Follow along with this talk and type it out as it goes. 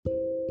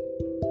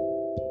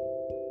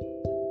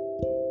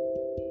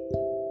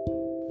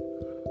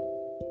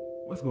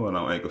What's going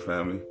on, Anchor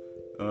family?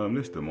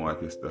 This is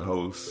Marcus, the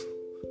host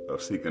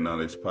of Seeking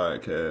Knowledge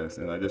podcast,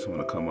 and I just want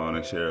to come on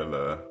and share a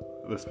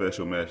little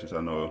special message.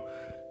 I know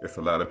it's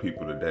a lot of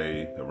people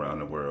today around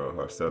the world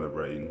are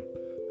celebrating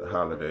the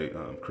holiday,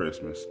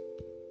 Christmas.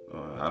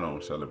 I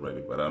don't celebrate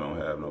it, but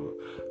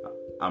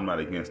I'm not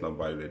against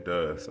nobody that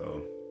does,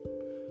 so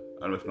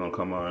I'm just gonna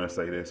come on and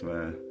say this,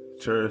 man.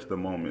 Cherish the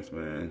moments,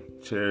 man.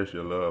 Cherish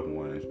your loved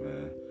ones,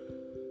 man.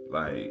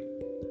 Like,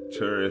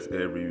 cherish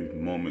every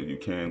moment you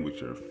can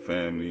with your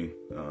family.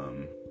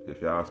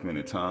 If y'all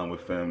spending time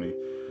with family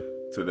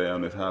today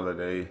on this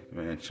holiday,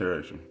 man,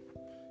 cherish them.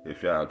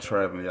 If y'all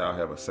traveling, y'all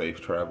have a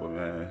safe travel,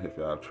 man. If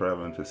y'all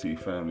traveling to see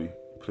family,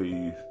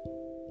 please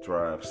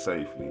drive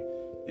safely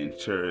and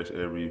cherish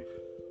every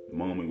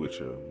moment with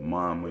your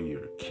mama,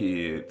 your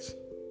kids.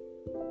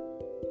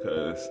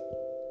 Cause,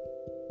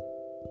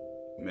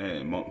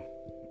 man,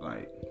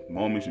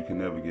 moments you can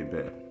never get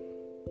back.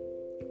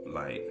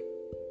 Like,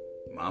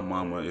 my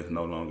mama is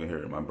no longer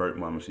here. My birth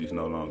mama, she's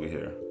no longer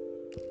here.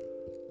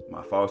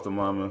 My foster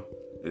mama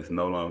is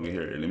no longer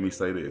here. Let me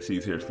say this,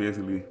 she's here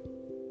physically,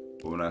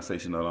 but when I say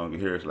she's no longer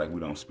here, it's like we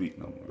don't speak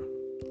no more.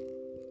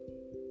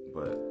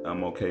 But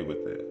I'm okay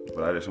with that.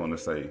 But I just want to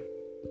say,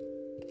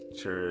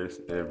 cherish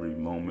every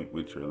moment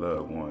with your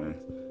loved ones.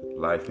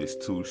 Life is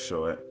too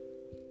short.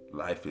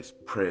 Life is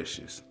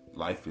precious.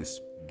 Life is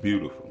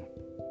beautiful.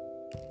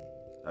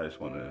 I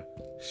just want to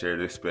share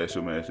this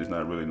special message. It's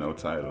not really no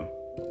title.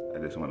 I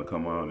just want to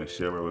come on and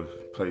share what was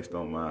placed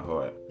on my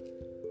heart.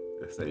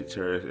 To say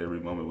cherish every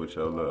moment with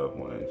your loved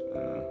ones,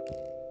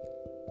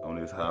 on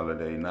this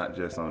holiday, not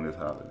just on this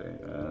holiday.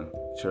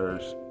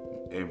 Cherish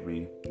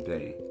every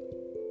day.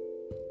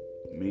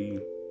 Me,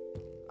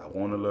 I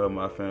want to love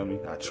my family.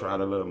 I try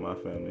to love my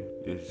family.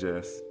 It's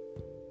just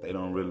they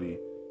don't really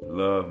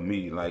love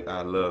me like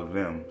I love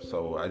them.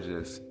 So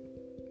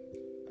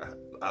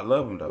I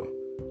love them though.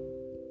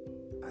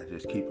 I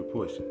just keep it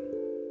pushing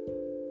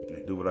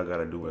and do what I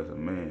gotta do as a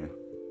man.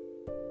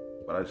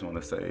 But I just want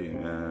to say,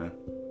 man,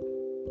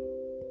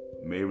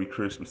 Merry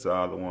Christmas to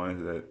all the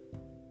ones that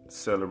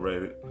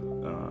celebrate it.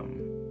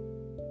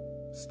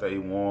 Stay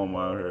warm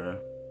out here.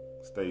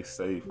 Stay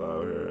safe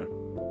out here.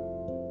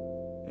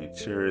 And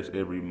cherish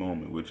every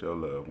moment with your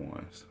loved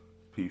ones.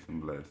 Peace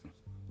and blessings.